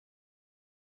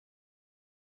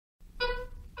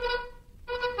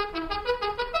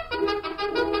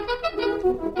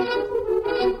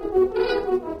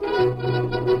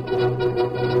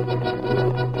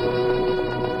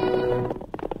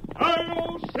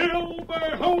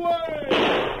Silver, away!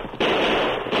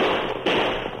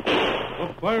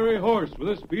 A fiery horse with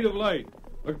the speed of light,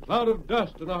 a cloud of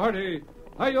dust, and a hearty,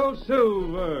 Hi-yo,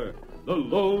 Silver, the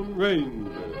Lone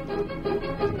Ranger.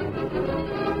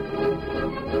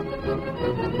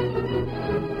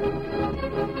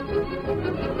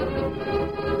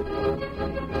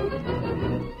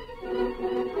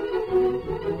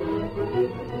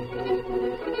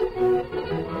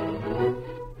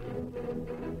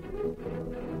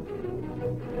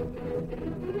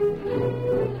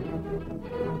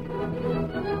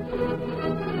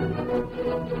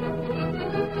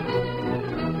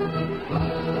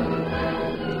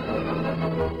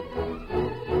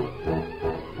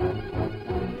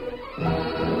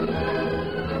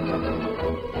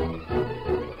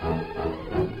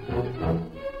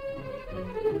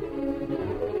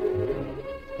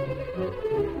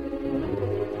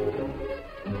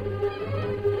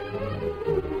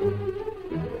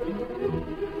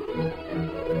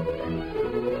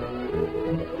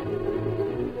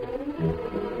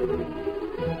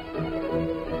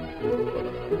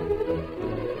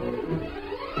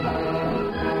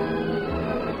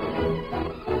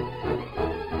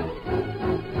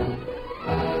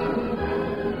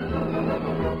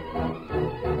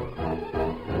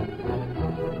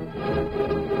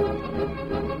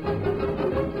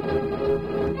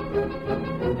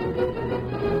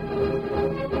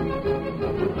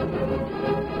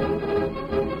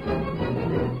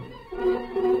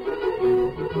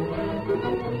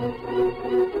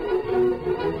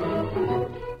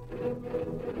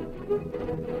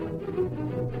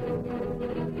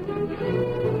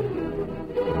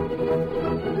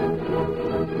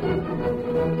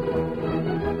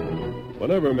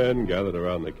 Whenever men gathered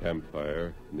around the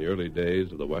campfire in the early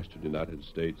days of the western United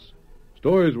States,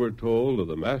 stories were told of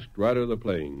the masked rider of the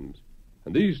plains,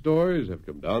 and these stories have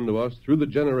come down to us through the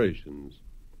generations.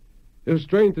 His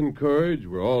strength and courage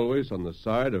were always on the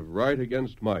side of right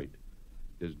against might.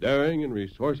 His daring and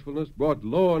resourcefulness brought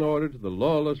law and order to the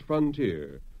lawless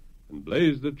frontier and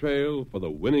blazed the trail for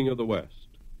the winning of the West.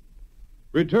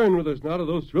 Return with us now to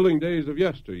those thrilling days of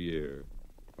yesteryear.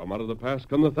 From out of the past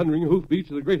come the thundering hoofbeats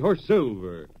of the great horse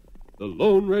Silver. The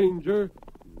Lone Ranger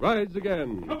rides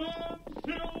again. Come on,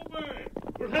 Silver!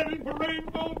 We're heading for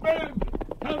Rainbow Bend.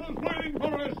 Town is waiting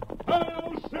for us.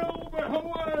 Hi-yo, Silver,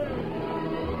 away!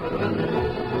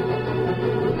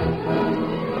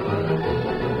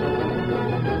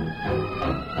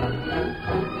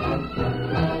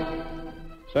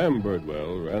 Sam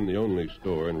Birdwell ran the only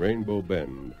store in Rainbow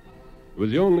Bend. It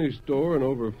was the only store in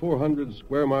over 400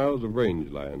 square miles of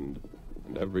rangeland,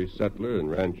 and every settler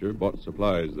and rancher bought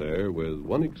supplies there with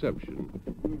one exception.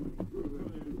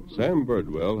 Sam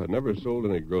Birdwell had never sold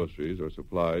any groceries or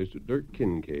supplies to Dirk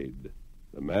Kincaid,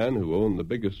 the man who owned the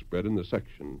biggest spread in the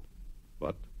section.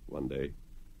 But one day...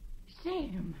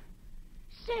 Sam,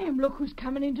 look who's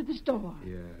coming into the store.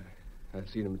 Yeah, I've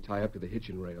seen him tie up to the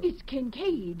hitching rail. It's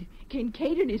Kincaid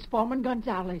and his foreman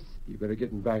Gonzales. You better get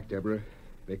him back, Deborah.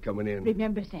 They're coming in.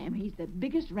 Remember, Sam, he's the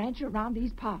biggest rancher around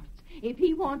these parts. If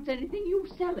he wants anything, you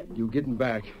sell it. You get him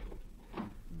back.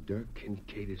 Dirk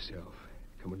Kincaid himself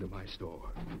coming to my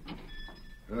store.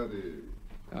 Howdy.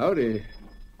 Howdy.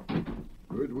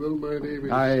 Birdwell, my name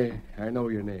is... I know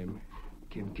your name.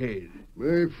 Kincaid.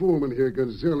 My foreman here,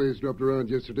 Gonzales, dropped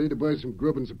around yesterday to buy some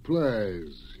grub and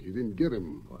supplies. You didn't get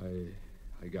him. Why,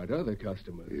 I got other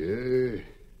customers. Yeah?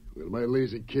 Well, my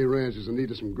lazy K-Ranch is in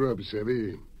need of some grub,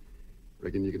 savvy.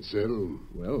 Reckon you can settle?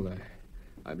 Well,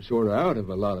 I'm sort of out of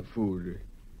a lot of food.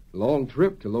 Long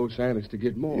trip to Los Angeles to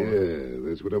get more. Yeah,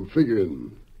 that's what I'm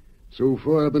figuring. So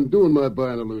far, I've been doing my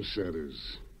buying of Los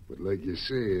Santos. But like you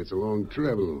say, it's a long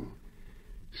travel.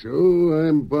 So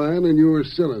I'm buying and you're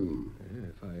selling. Yeah,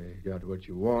 if I got what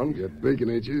you want. You got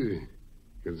bacon, ain't you?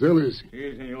 Gonzales?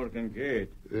 Si, Senor Kincaid.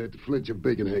 That flitch of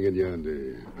bacon hanging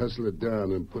yonder. Hustle it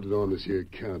down and put it on this here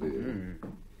counter.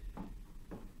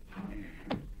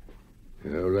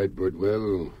 All right,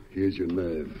 Birdwell. Here's your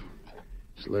knife.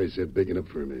 Slice that bacon up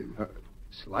for me.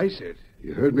 Slice it?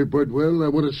 You heard me, Birdwell. I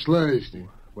want it sliced.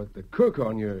 But the cook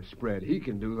on your spread, he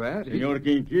can do that. Senor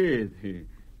Kincaid,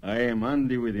 I am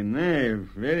handy with a knife.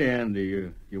 Very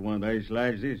handy. You want I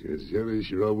slice this? Gonzales,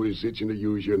 you're always itching to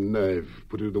use your knife.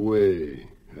 Put it away.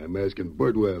 I'm asking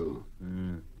Birdwell.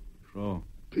 So?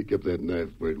 Pick up that knife,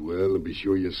 Birdwell, and be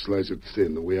sure you slice it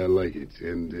thin the way I like it.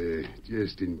 And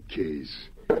just in case,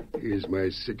 here's my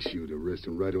 6-shooter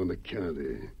resting right on the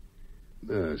counter.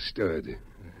 Now, start.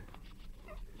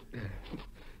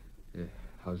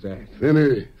 How's that?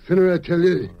 Thinner, I tell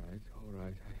you. All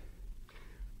right.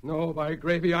 No, by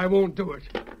gravy, I won't do it.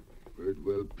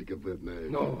 Birdwell, pick up that knife.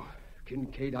 No,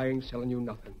 Kincaid, I ain't selling you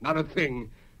nothing. Not a thing.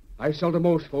 I sell to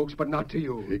most folks, but not to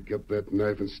you. Pick up that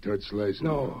knife and start slicing.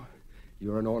 No.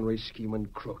 You're an ornery scheming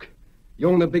crook. You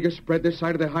own the biggest spread this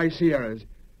side of the High Sierras.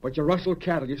 But you rustle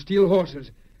cattle, you steal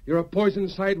horses. You're a poison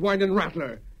sidewinding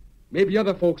rattler. Maybe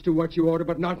other folks do what you order,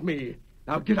 but not me.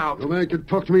 Now get out. No man can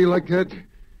talk to me like that.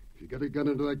 If you got a gun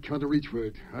under that counter, reach for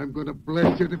it. I'm going to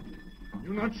blast you to...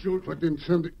 You not shoot. Put in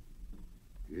some...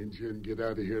 Injun, get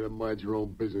out of here and mind your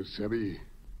own business, Savvy.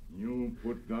 You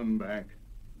put gun back.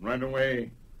 Right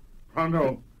away.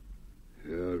 Pronto.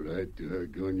 All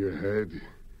right, go on your head.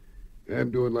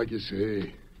 I'm doing like you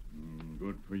say.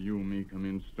 Good for you, me come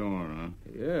in store, huh?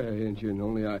 Yeah, Injun,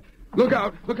 only I... Look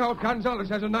out! Look out! Gonzalez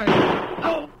has a knife.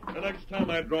 Ow! The next time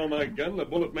I draw my gun, the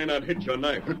bullet may not hit your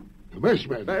knife. The mesh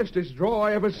man. Fastest draw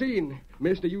I ever seen.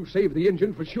 Mister, you saved the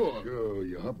Injun for sure. Sure,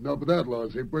 you hopping up with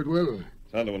outlaws, eh, Birdwell?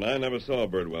 Tonto and I never saw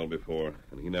Birdwell before,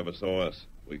 and he never saw us.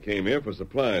 We came here for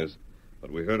supplies, but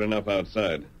we heard enough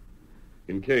outside.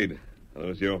 Kincaid, are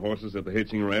those your horses at the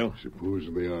hitching rail? Suppose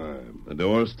they are. The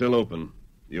door's still open.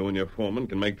 You and your foreman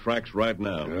can make tracks right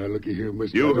now. Looky here,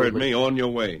 mister. You heard me. On your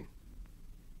way.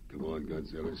 Come on,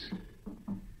 Gonzalez.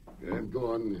 I'm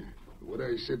gone. What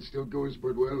I said still goes,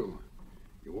 Birdwell.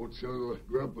 You won't sell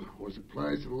grub or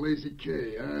supplies to the Lazy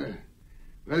K, huh?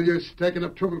 Well, you're stacking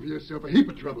up trouble for yourself, a heap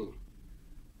of trouble.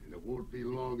 And it won't be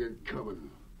long in coming.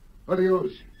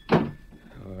 Adios.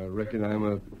 I reckon I'm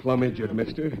a plumb idiot,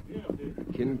 mister.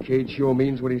 Kincaid sure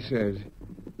means what he says.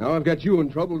 Now I've got you in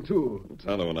trouble, too.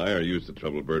 Tonto and I are used to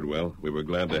trouble, Birdwell. We were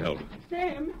glad to help.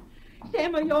 Sam,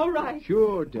 are you all right?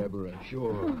 Sure, Deborah,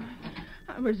 sure.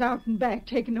 I was out and back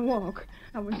taking a walk.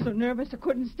 I was so nervous I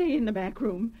couldn't stay in the back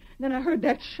room. Then I heard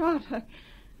that shot.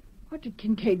 What did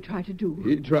Kincaid try to do?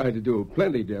 He tried to do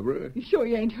plenty, Deborah. You sure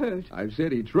you ain't hurt? I've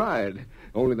said he tried.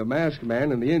 Only the masked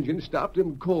man and the Injun stopped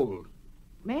him cold.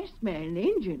 Masked man and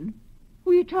Injun?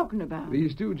 Who are you talking about?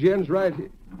 These two gents right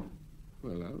here.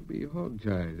 Well, I'll be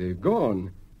hogtied. They've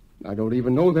gone. I don't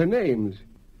even know their names.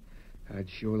 I'd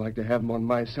sure like to have them on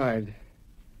my side.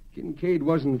 Kincaid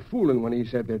wasn't fooling when he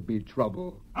said there'd be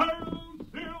trouble. I'll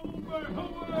silver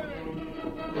away!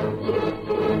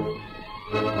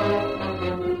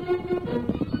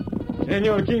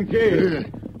 Senor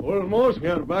Kincaid, almost we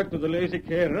are back to the Lazy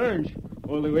K Ranch.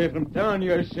 All the way from town,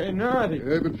 you say nothing.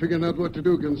 I've been figuring out what to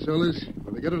do, Gonzalez.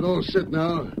 But I got it all set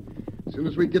now. As soon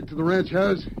as we get to the ranch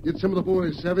house, get some of the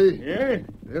boys, savvy? Yeah?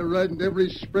 They're riding to every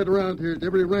spread around here, to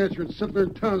every rancher and settler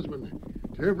and townsman,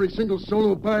 to every single soul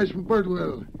who buys from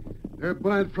Birdwell. They're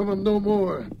buying from him no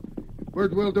more. If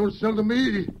Birdwell don't sell to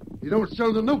me, he don't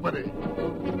sell to nobody.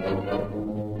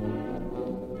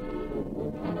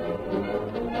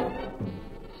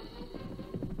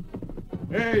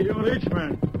 Hey, you rich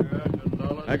man.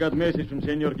 I got message from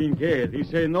Senor Kincaid. He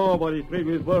say nobody trade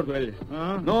with Birdwell.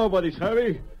 Huh? Nobody,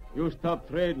 savvy? You stop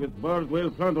trade with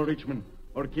Birdwell, pronto, Richmond.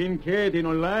 Or Kincaid, he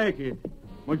don't like it.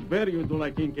 Much better you do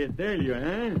like Kincaid tell you,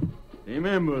 eh?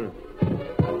 Remember.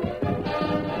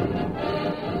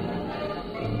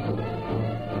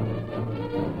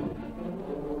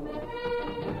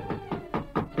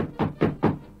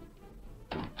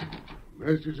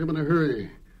 Master's him in a hurry.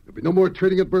 There'll be no more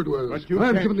trading at Birdwell's. But you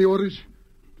I'm can't- giving the orders.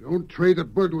 Don't trade at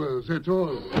Birdwell's, that's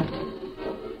all.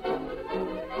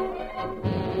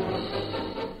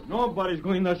 Nobody's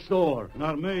going in the store.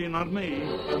 Not me, not me.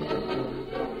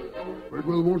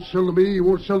 Birdwell won't sell to me, he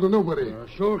won't sell to nobody.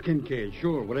 Sure, Kincaid,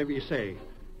 sure, whatever you say.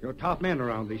 You're a top man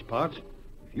around these parts.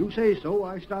 If you say so,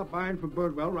 I stop buying from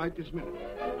Birdwell right this minute.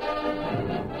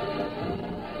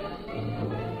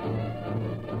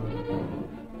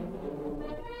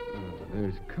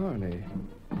 There's Carney.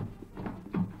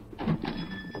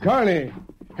 Carney!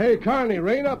 Hey, Carney,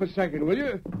 rein up a second, will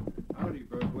you? Howdy,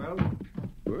 Birdwell.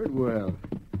 Birdwell.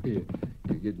 You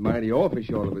get mighty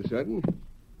offish all of a sudden.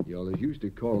 You always used to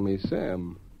call me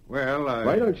Sam. Well,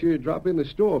 Why don't you drop in the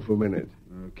store for a minute?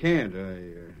 Can't.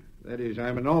 That is,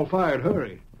 I'm in an all-fired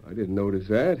hurry. I didn't notice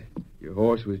that. Your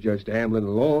horse was just ambling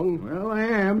along. Well, I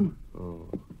am. Oh.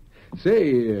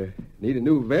 Say, need a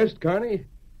new vest, Carney?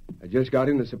 I just got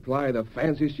in a supply of the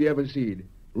fanciest you ever seed.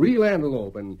 Real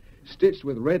antelope and stitched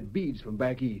with red beads from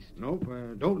back east. Nope,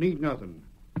 don't need nothing.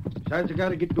 Besides, I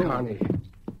gotta get going. Carney,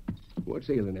 what's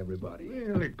ailing everybody?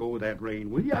 Well, let go of that rein,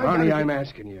 will you? Carney, I'm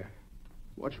asking you.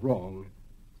 What's wrong?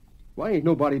 Why ain't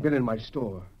nobody been in my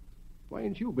store? Why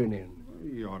ain't you been in?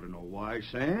 You ought to know why,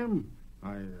 Sam.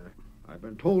 I've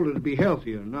been told it'd be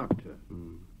healthier not to.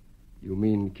 You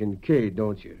mean Kincaid,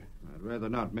 don't you? I'd rather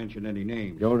not mention any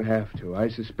names. Don't have to. I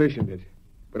suspicioned it.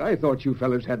 But I thought you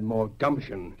fellas had more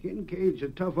gumption. Kincaid's a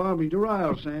tough army to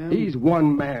rile, Sam. He's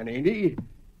one man, ain't he?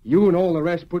 You and all the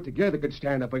rest put together could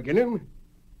stand up against him.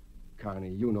 Carney,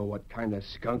 you know what kind of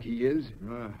skunk he is.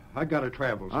 I gotta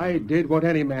travel. I did what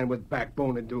any man with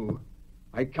backbone would do.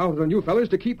 I counted on you fellas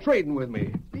to keep trading with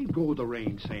me. Leave go of the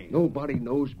reins, Sam. Nobody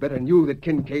knows better than you that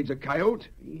Kincaid's a coyote.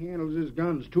 He handles his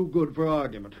guns too good for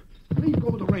argument. Leave go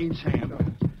of the reins,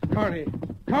 Sam. Carney!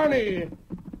 Carney!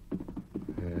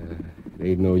 It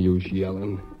ain't no use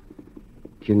yelling.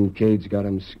 Kincaid's got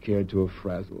him scared to a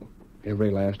frazzle. Every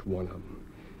last one of them.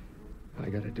 I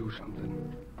gotta do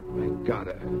something. I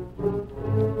gotta.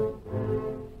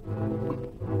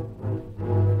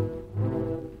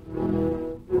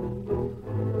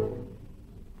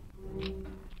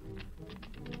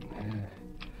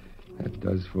 That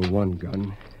does for one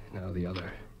gun. Now the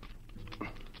other.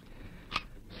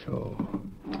 So.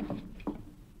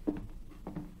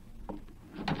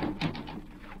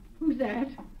 Who's that?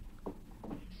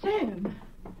 Sam.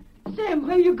 Sam,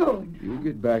 where you going? You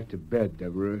get back to bed,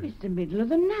 Deborah. It's the middle of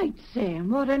the night, Sam.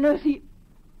 What on earth are you...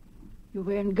 You're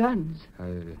wearing guns.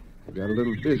 I got a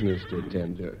little business to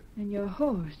attend to. And your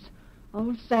horse,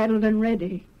 all saddled and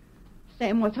ready.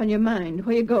 Sam, what's on your mind?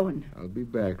 Where you going? I'll be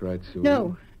back right soon.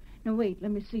 No, wait.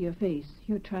 Let me see your face.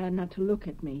 You're trying not to look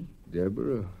at me.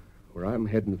 Deborah, where I'm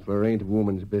heading for ain't a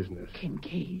woman's business.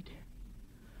 Kincaid.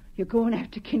 You're going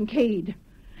after Kincaid.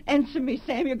 Answer me,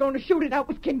 Sam. You're going to shoot it out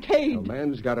with Kincaid. A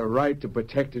man's got a right to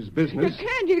protect his business. You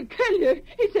can't. He'll kill you.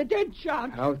 He's a dead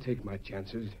shot. I'll take my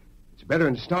chances. It's better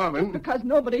than starving. Because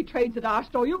nobody trades at our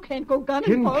store. You can't go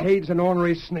gunning for... Kincaid's an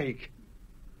ornery snake.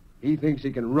 He thinks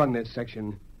he can run this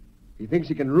section. He thinks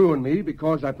he can ruin me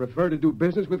because I prefer to do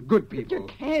business with good people. But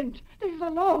you can't. There's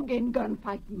a law against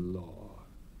gunfighting. Law?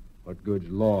 What good's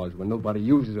laws when nobody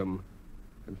uses them?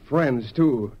 And friends,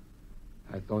 too.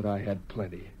 I thought I had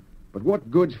plenty. But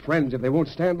what good's friends if they won't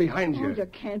stand behind you? Oh, you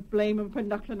can't blame him for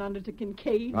knuckling under to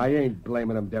Kincaid. I ain't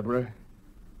blaming him, Deborah.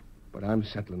 But I'm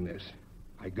settling this.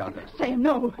 I got it. Sam,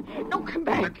 no. No, come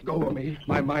back. Let go of me.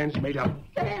 My mind's made up.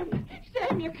 Sam,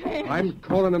 you can't. I'm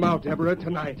calling him out, Deborah,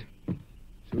 tonight. As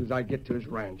soon as I get to his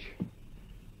ranch.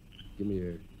 Give me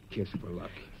a kiss for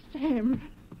luck. Sam.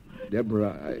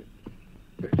 Deborah,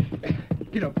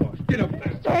 Get up, boss. Get up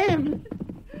there. Sam.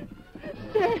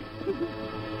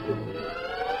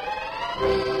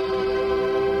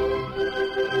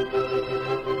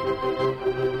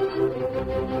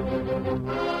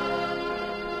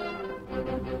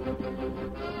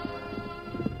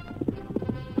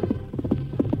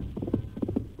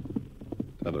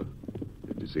 Tonto,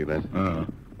 did you see that?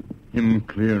 Him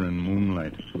clear in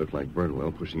moonlight. Looked like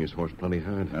Birdwell pushing his horse plenty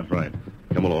hard. That's right.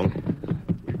 Come along.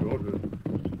 We go to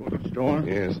the store?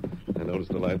 Yes. I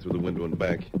noticed the light through the window and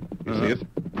back. You see it?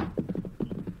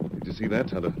 Did you see that,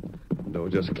 Tonto? The door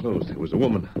just closed. It was a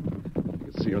woman. You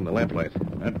could see her in the lamplight.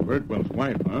 That Birdwell's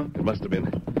wife, huh? It must have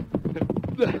been.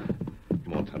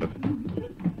 Come on, Tonto.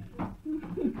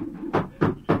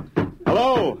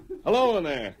 Hello! Hello in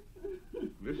there!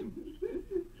 Listen.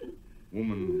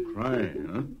 Woman cry,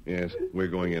 huh? Yes, we're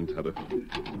going in, Tonto.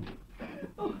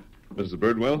 Mrs.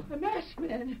 Birdwell? The masked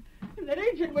man. And that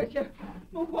agent with you.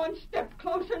 Move one step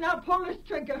closer and I'll pull this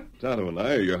trigger. Tonto and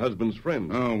I are your husband's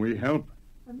friends. Oh, we help?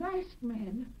 The masked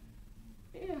man.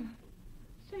 Yeah.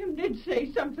 Sam did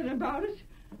say something about it.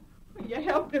 You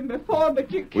helped him before, but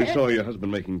you can't. We saw your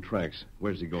husband making tracks.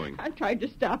 Where's he going? I tried to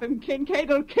stop him.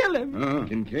 Kincaid'll kill him.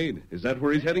 Kincaid? Is that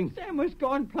where he's heading? Sam was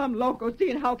going plumb loco,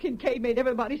 seeing how Kincaid made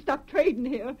everybody stop trading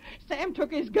here. Sam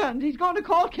took his guns. He's going to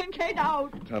call Kincaid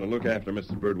out. Tonto, look after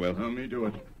Mrs. Birdwell. Let me do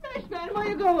it. Masked man, where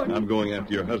you going? I'm going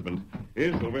after your husband.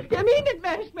 Here, Silver. You mean it,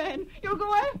 masked man? You'll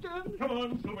go after him. Come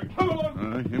on, Silver. Come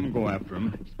on. Him go after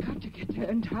him. He's got to get there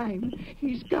in time.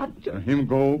 He's got to. Him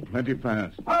go plenty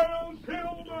fast. Hail,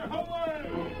 Silver, away!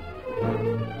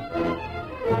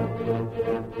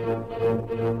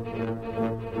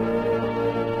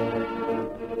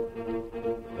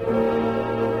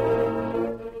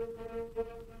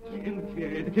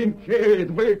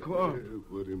 Kincaid, wake up.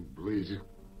 What in blazes?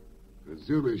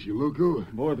 Gonzales, you loco?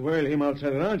 Birdwell, him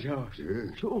outside the ranch house.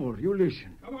 Yeah. Sure, you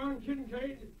listen. Come on,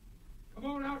 Kincaid. Come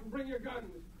on out and bring your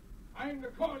guns. I'm to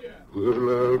call you.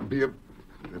 Well, I'll be a...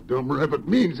 The dumb rabbit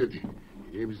means it.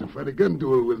 He aims to fight a gun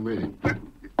duel with me.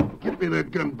 Give me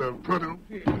that gun belt, pronto.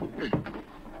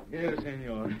 Yes,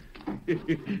 senor.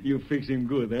 You fix him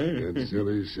good, eh?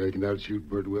 Gonzales, I can outshoot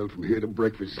Birdwell from here to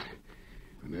breakfast.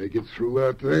 When I get through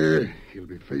out there, he'll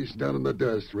be face down in the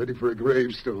dust, ready for a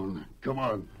gravestone. Come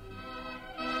on.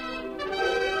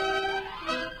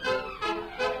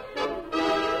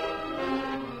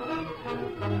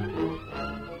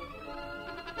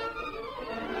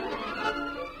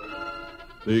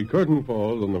 The curtain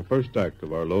falls on the first act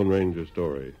of our Lone Ranger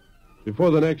story.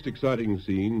 Before the next exciting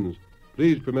scenes,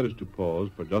 please permit us to pause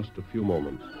for just a few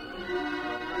moments.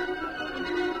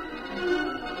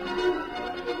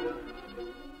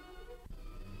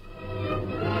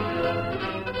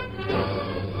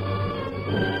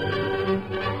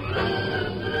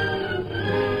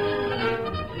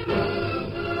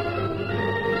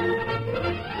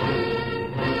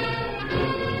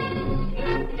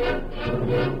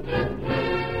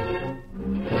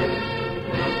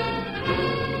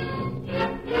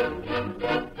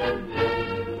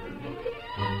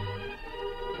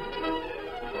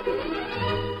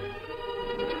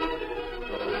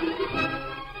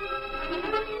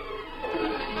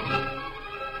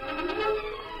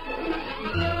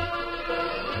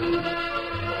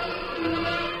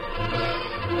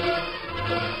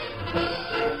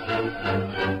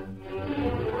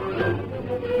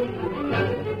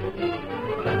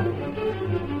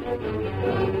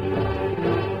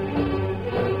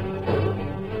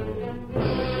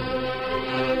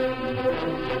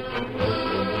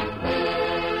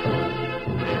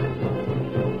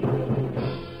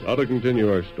 Now to continue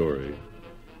our story.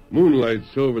 Moonlight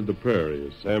silvered the prairie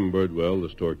as Sam Birdwell, the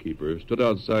storekeeper, stood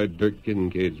outside Dirk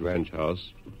Kincaid's ranch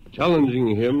house,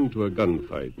 challenging him to a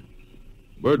gunfight.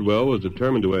 Birdwell was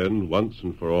determined to end, once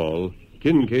and for all,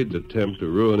 Kincaid's attempt to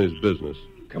ruin his business.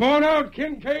 Come on out,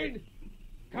 Kincaid.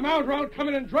 Come out or I'll come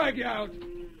in and drag you out.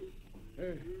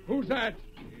 Who's that?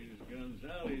 It's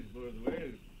Gonzales,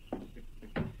 Birdwell.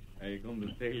 I come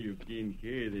to tell you,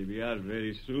 Kincaid, he'll be out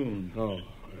very soon. Oh,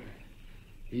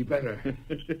 he better.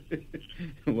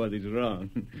 What is wrong?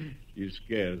 You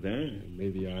scared, huh?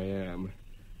 Maybe I am.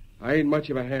 I ain't much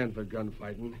of a hand for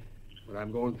gunfighting, but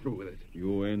I'm going through with it.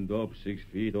 You end up 6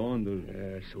 feet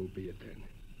under. So be it then.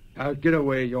 Now get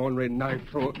away, you ornery knife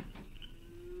thrower.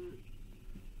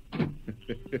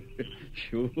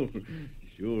 Sure,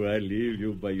 I leave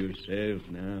you by yourself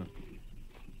now.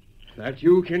 That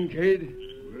you, Kincaid?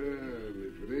 Well,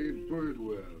 if it ain't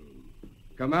Birdwell.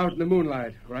 Come out in the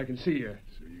moonlight where I can see you.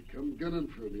 So you come gunning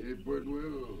for me, eh,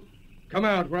 Birdwell? Come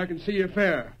out where I can see you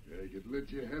fair. I could let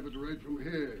you have it right from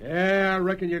here. Yeah, I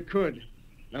reckon you could.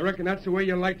 I reckon that's the way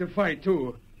you like to fight,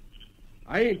 too.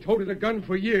 I ain't toted a gun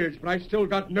for years, but I still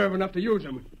got nerve enough to use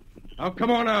 'em. Now, come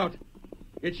on out.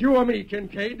 It's you or me,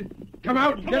 Kincaid. Come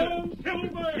out and get Come on,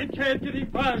 Silver! Kincaid, get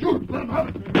him fast. Shoot, let him have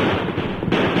it.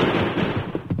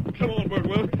 Come on,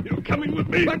 Birdwell. You're coming with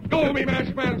me. Let go of me,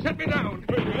 masked man. Set me down.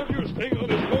 Birdwell, you're staying on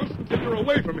this horse until you're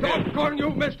away from here. Doggone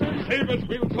you, mister. Save us.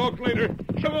 We'll talk later.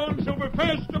 Come on, Silver.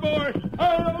 Faster, boy.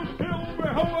 Hello, Silver.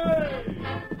 Away!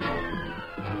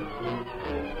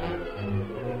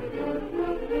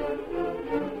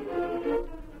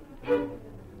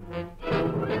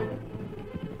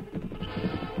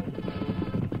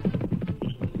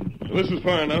 This is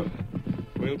far enough.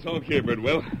 We'll talk here,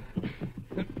 Birdwell.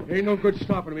 Ain't no good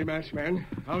stopping me, masked man.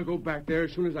 I'll go back there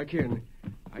as soon as I can.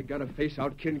 I gotta face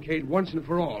out Kincaid once and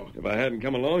for all. If I hadn't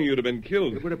come along, you'd have been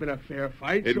killed. It would have been a fair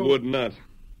fight. It would not.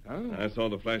 Huh? I saw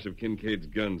the flash of Kincaid's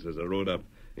guns as I rode up.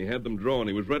 He had them drawn.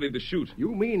 He was ready to shoot.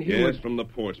 You mean he Yes, was... from the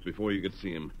porch before you could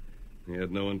see him. He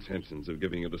had no intentions of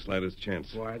giving you the slightest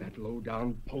chance. Why, that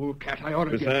low-down polecat I ought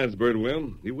to get... Besides,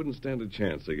 Birdwell, he wouldn't stand a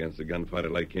chance against a gunfighter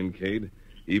like Kincaid,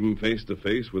 even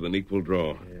face-to-face with an equal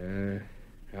draw. Yeah,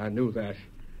 I knew that.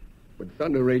 But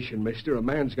thunderation, mister, a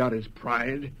man's got his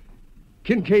pride.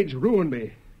 Kincaid's ruined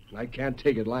me, and I can't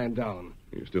take it lying down.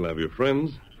 You still have your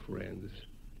friends? Friends?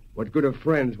 What good are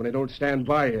friends when they don't stand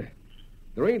by you?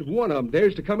 There ain't one of 'em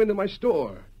dares to come into my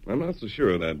store. I'm not so sure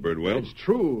of that, Birdwell. It's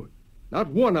true. Not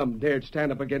one of 'em dared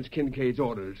stand up against Kincaid's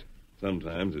orders.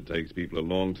 Sometimes it takes people a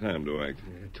long time to act.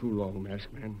 Yeah, too long,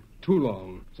 masked man. Too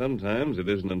long. Sometimes it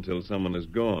isn't until someone is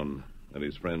gone that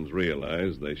his friends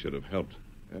realize they should have helped.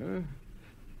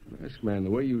 Masked man,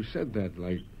 the way you said that,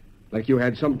 like you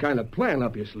had some kind of plan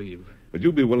up your sleeve. Would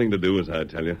you be willing to do as I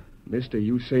tell you? Mister,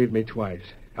 you saved me twice.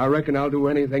 I reckon I'll do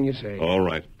anything you say. All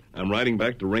right. I'm riding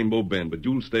back to Rainbow Bend, but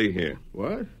you'll stay here.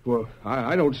 What? Well,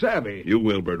 I don't savvy. You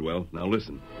will, Birdwell. Now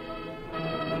listen.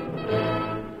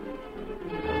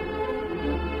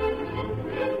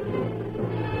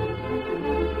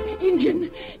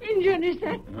 Injun, is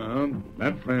that...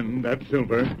 That friend, that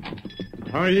Silver.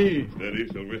 How are ye? Steady,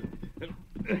 Silver.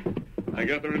 I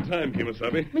got there in time,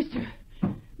 Kemosabe.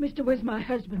 Mister, where's my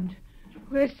husband?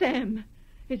 Where's Sam?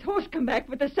 His horse come back,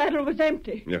 but the saddle was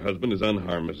empty. Your husband is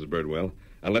unharmed, Mrs. Birdwell.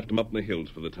 I left him up in the hills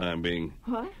for the time being.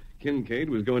 What? Kincaid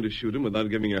was going to shoot him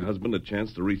without giving your husband a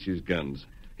chance to reach his guns.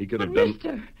 He could have But, done...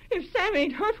 Mister, if Sam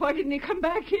ain't hurt, why didn't he come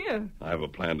back here? I have a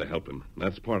plan to help him.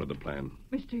 That's part of the plan.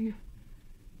 Mister,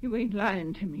 you ain't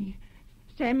lying to me.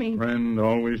 Sam ain't... Friend,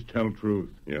 always tell truth.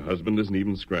 Your husband isn't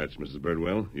even scratched, Mrs.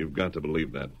 Birdwell. You've got to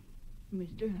believe that.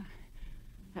 Mister,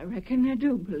 I reckon I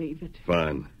do believe it.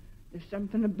 Fine. There's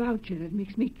something about you that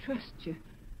makes me trust you.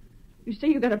 You say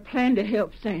you got a plan to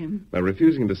help Sam. By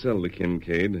refusing to sell to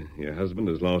Kincaid, your husband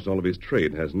has lost all of his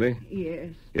trade, hasn't he?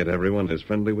 Yes. Yet everyone is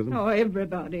friendly with him? Oh,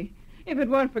 everybody. If it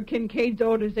weren't for Kincaid's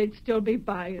orders, they'd still be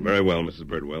buying. Very well, Mrs.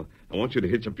 Birdwell. I want you to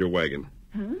hitch up your wagon.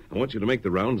 Huh? I want you to make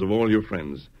the rounds of all your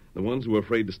friends, the ones who are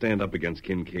afraid to stand up against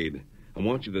Kincaid. I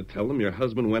want you to tell them your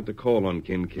husband went to call on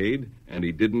Kincaid, and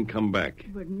he didn't come back.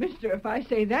 But, mister, if I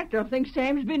say that, they'll think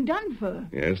Sam's been done for.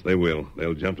 Yes, they will.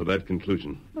 They'll jump to that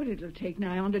conclusion. But it'll take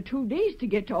nigh on to 2 days to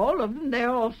get to all of them. They're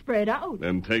all spread out.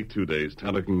 Then take 2 days.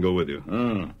 Tyler can go with you.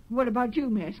 What about you,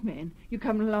 masked man? You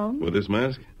coming along? With this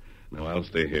mask? No, I'll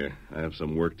stay here. I have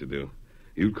some work to do.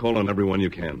 You call on everyone you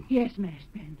can. Yes,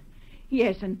 masked man.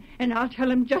 Yes, and I'll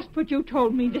tell him just what you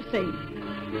told me to say.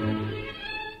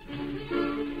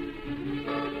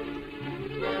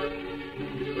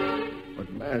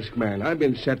 But, Masked Man, I've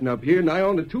been setting up here nigh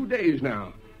on to 2 days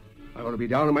now. I ought to be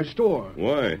down in my store.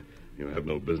 Why? You have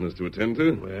no business to attend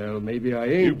to? Well, maybe I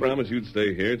ain't. You promised you'd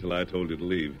stay here till I told you to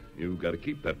leave. You've got to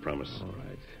keep that promise.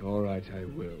 All right, I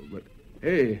will. But,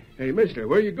 hey, mister,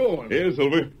 where you going? Here,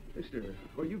 Silver. Mister,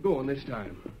 where you going this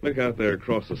time? Look out there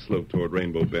across the slope toward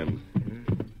Rainbow Bend.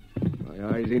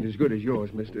 My eyes ain't as good as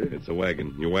yours, mister. It's a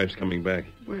wagon. Your wife's coming back.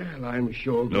 Well, I'm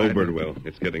sure No, glad... Birdwell.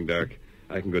 It's getting dark.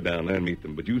 I can go down there and meet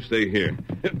them, but you stay here.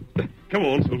 Come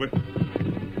on, Silver.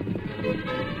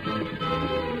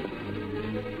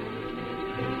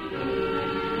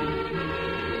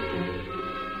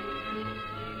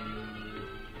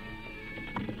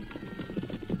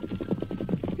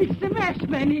 It's the masked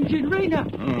man, Injun Rena.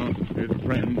 Good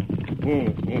friend. Oh.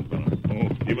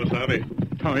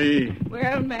 Kimasabi. Tommy.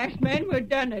 Well, masked man, we've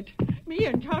done it. Me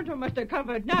and Tonto must have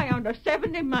covered nigh under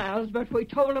 70 miles, but we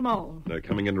told them all. They're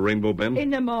coming into Rainbow Bend? In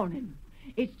the morning.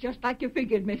 It's just like you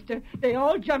figured, mister. They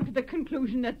all jumped to the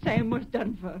conclusion that Sam was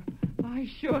done for. I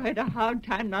sure had a hard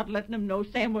time not letting them know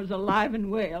Sam was alive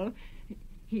and well.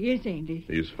 He is, ain't he?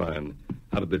 He's fine.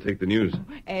 How did they take the news?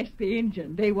 Ask the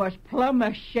Injun. They was plumb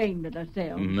ashamed of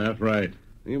themselves. That's right.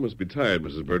 You must be tired,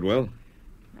 Mrs. Birdwell.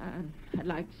 I'd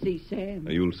like to see Sam.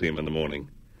 Now, you'll see him in the morning.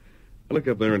 I look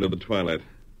up there into the twilight.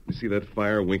 You see that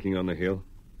fire winking on the hill?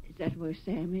 Is that where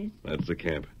Sam is? That's the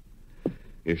camp.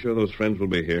 You sure those friends will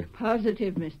be here?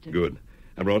 Positive, mister. Good.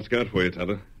 I brought Scout for you,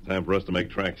 Tonto. Time for us to make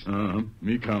tracks.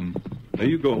 Me come. Now,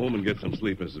 you go home and get some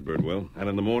sleep, Mrs. Birdwell. And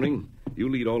in the morning, you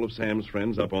lead all of Sam's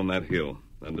friends up on that hill.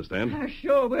 Understand? I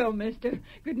sure will, mister.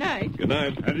 Good night. Good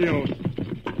night. Adios.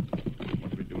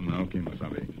 What we do now,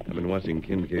 Kimasabi? I've been watching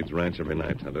Kincaid's ranch every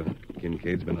night, Tonto.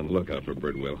 Kincaid's been on the lookout for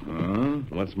Birdwell.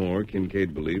 What's more,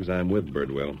 Kincaid believes I'm with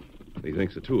Birdwell. He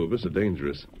thinks the two of us are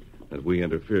dangerous, that we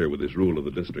interfere with his rule of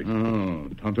the district.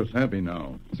 Tonto's happy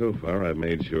now. So far, I've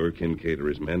made sure Kincaid or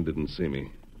his men didn't see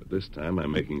me. But this time,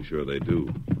 I'm making sure they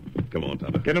do. Come on,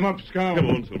 Tonto. Get him up, Scout. Come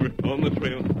on, Silver. On the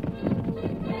trail.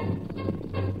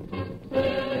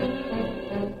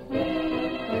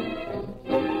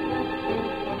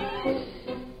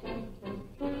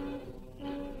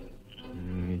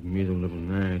 Middle of the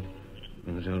night.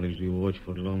 Gonzales we watch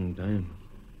for a long time.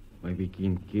 Maybe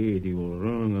Kincaid he was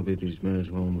wrong about his masked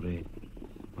hombre.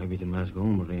 Maybe the masked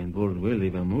hombre and Birdwell they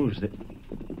vamos.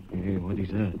 Hey, what is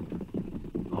that?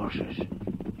 Horses.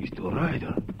 He's the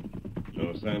rider.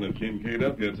 No sign of Kincaid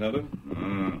up yet, Tonto.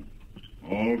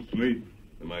 All sleep.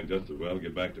 They might just as well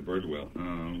get back to Birdwell.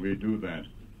 We do that.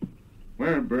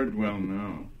 Where Birdwell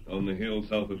now? On the hill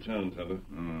south of town, Tonto.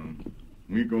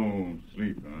 We go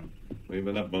sleep, huh? We've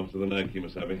been up most of the night,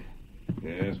 Kimasabi.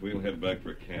 Yes, we'll head back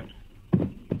for camp.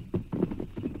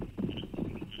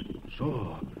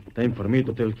 So, time for me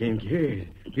to tell Kincaid.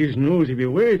 His news he be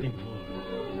waiting for.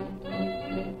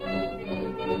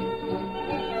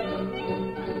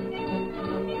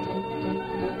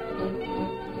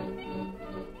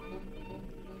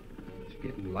 It's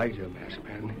getting lighter, Masked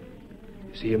Man.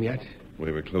 You see him yet?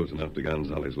 We were close enough to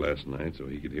Gonzales last night so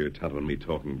he could hear Tonto and me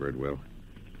talking Birdwell.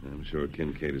 I'm sure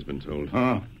Kincaid has been told.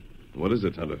 What is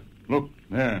it, Tonto? Look,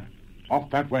 there. Off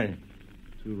that way.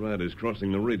 Two riders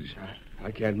crossing the ridge. I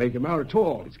can't make him out at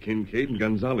all. It's Kincaid and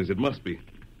Gonzales. It must be.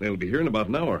 They'll be here in about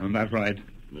an hour. That's right.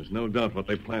 There's no doubt what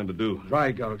they plan to do.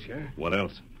 Dry gulch, huh? What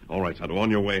else? All right, Tonto,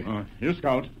 on your way. Here,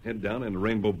 Scout. Head down into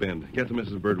Rainbow Bend. Get to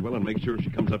Mrs. Birdwell and make sure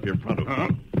she comes up here pronto.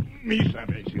 Me,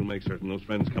 Savvy. She'll make certain those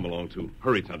friends come along, too.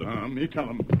 Hurry, Tonto. Me tell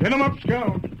him. Get him up,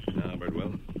 Scout. Now,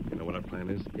 Birdwell, you know what our plan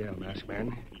is? Yeah, Masked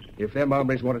Man. If them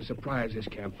hombres want to surprise this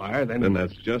campfire, then... Then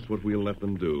that's just what we'll let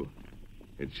them do.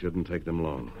 It shouldn't take them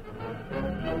long.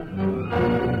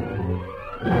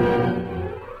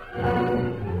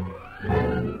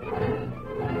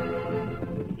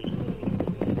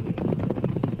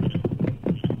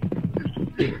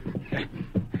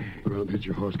 Well, hit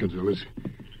your horse, Gonzales.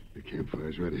 The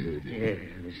campfire's right ahead. Yeah,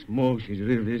 the smoke is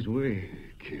real this way.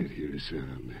 Can't hear a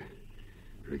sound.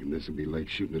 Reckon this'll be like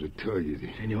shooting at a target.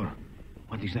 Senor,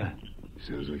 what is that?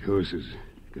 Sounds like horses.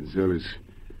 Gonzales,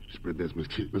 spread that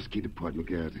mosquito pot.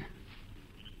 Look out.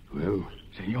 Well?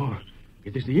 Senor,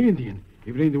 it is the Indian.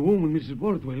 He blamed the woman, Mrs.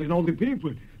 Birdwell, and all the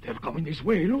people. They're coming this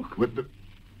way, look. What the...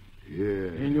 Yeah.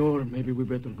 Senor, maybe we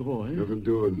better go, eh? Nothing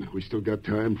doing. We still got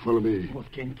time. Follow me.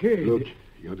 What Kincaid? Look,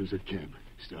 yonder's at camp.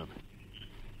 Stop.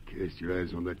 Cast your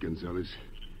eyes on that, Gonzales.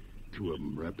 Two of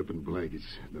them wrapped up in blankets,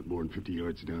 not more than 50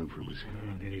 yards down from us.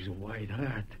 There is a white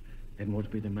hat. That must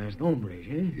be the masked hombres,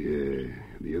 eh? Yeah,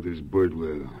 and the other's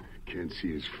Birdwell. Can't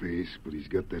see his face, but he's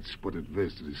got that spotted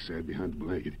vest at his side behind the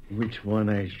blanket. Which one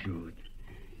I shoot?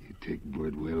 You take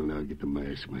Birdwell, and I'll get the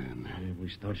masked man. If we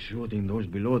start shooting those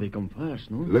below, they come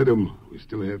fast, no? Let them. We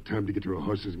still have time to get to our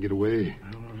horses and get away.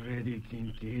 All ready,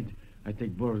 Kincaid. I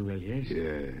take Birdwell, yes?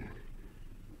 Yeah.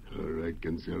 All right,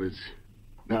 Gonzalez.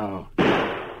 Now.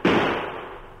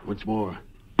 Once more.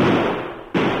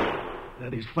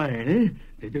 That is fine, eh?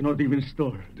 They do not even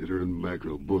stir. Dinner and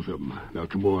mackerel, both of them. Now,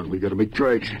 come on. We got to make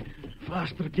tracks.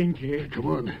 Faster, Kincaid. Come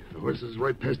on. The horse is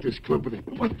right past this clump with it.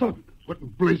 What in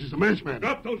blazes, the masked man?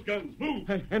 Drop those guns. Move.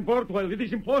 And Birdwell, it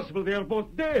is impossible. They are both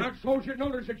dead. That soldier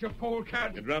noticed that you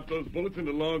polecat. You drop those bullets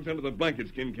into logs under the blankets,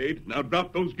 Kincaid. Now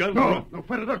drop those guns. No,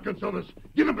 fight it up, Gonzalez.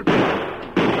 Get him.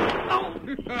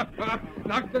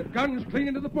 Knock the guns clean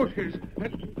into the bushes.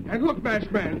 And look,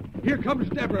 masked man, here comes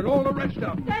Deborah and all the rest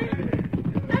of them.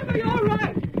 Deborah, you all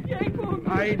right? You ain't going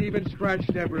I ain't even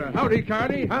scratched Deborah. Howdy,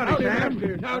 Carney. Howdy, Sam.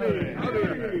 Masters.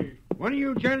 Howdy. One of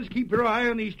you gents keep your eye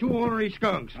on these two ornery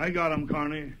skunks. I got him,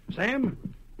 Carney. Sam,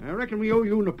 I reckon we owe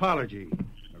you an apology.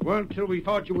 It weren't till we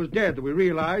thought you was dead that we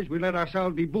realized we let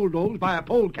ourselves be bulldozed by a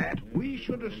polecat. We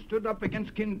should have stood up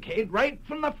against Kincaid right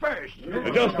from the first.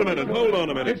 Just a minute. Hold on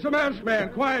a minute. It's the masked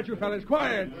man. Quiet, you fellas.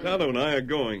 Quiet. Tonto and I are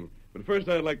going. But first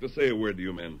I'd like to say a word to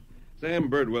you men. Sam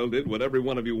Birdwell did what every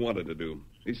one of you wanted to do.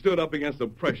 He stood up against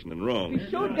oppression and wrong. He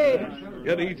sure did.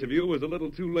 Yet each of you was a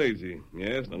little too lazy.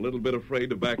 Yes, and a little bit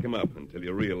afraid to back him up until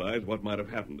you realized what might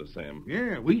have happened to Sam.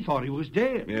 Yeah, we thought he was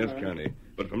dead. Yes, Connie.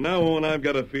 But from now on, I've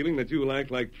got a feeling that you'll act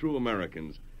like true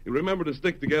Americans. You remember to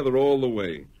stick together all the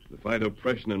way. To fight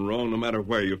oppression and wrong no matter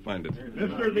where you find it.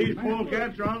 Mister, these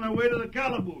polecats are on their way to the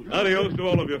calaboose. Adios to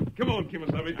all of you. Come on,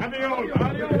 Kimasabi.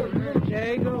 Adios.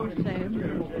 There you go,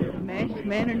 Sam. Masked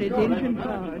man and his Indian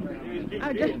card.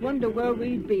 I just wonder where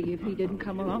we'd be if he didn't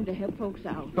come along to help folks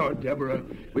out. Oh, Deborah,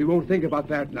 we won't think about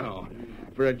that now.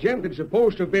 For a gent that's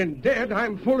supposed to have been dead,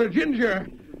 I'm full of ginger.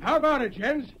 How about it,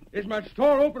 gents? Is my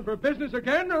store open for business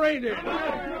again, or ain't it?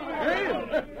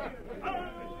 Hey?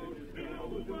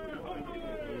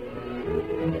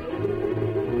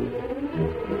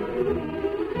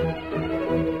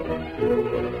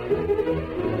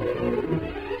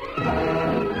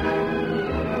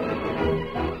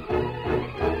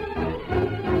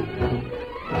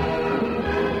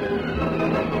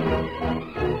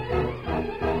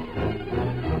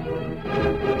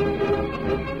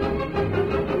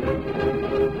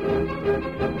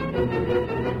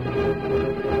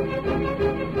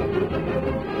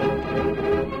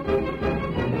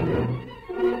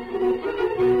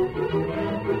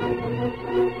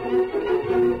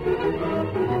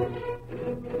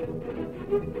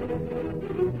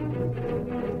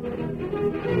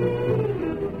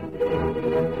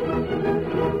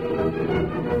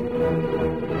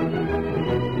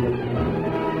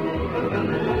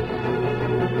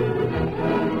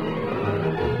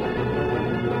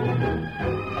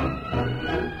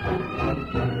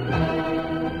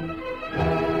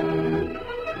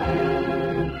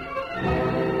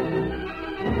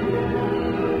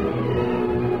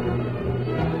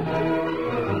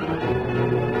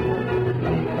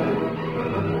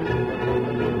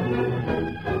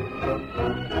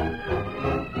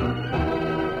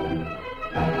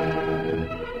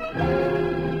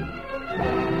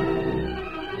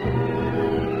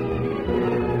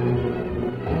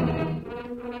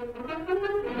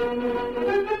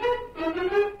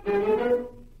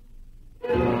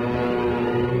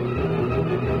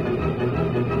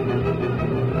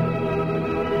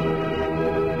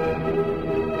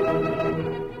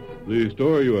 The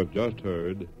story you have just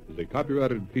heard is a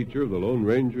copyrighted feature of the Lone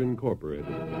Ranger Incorporated.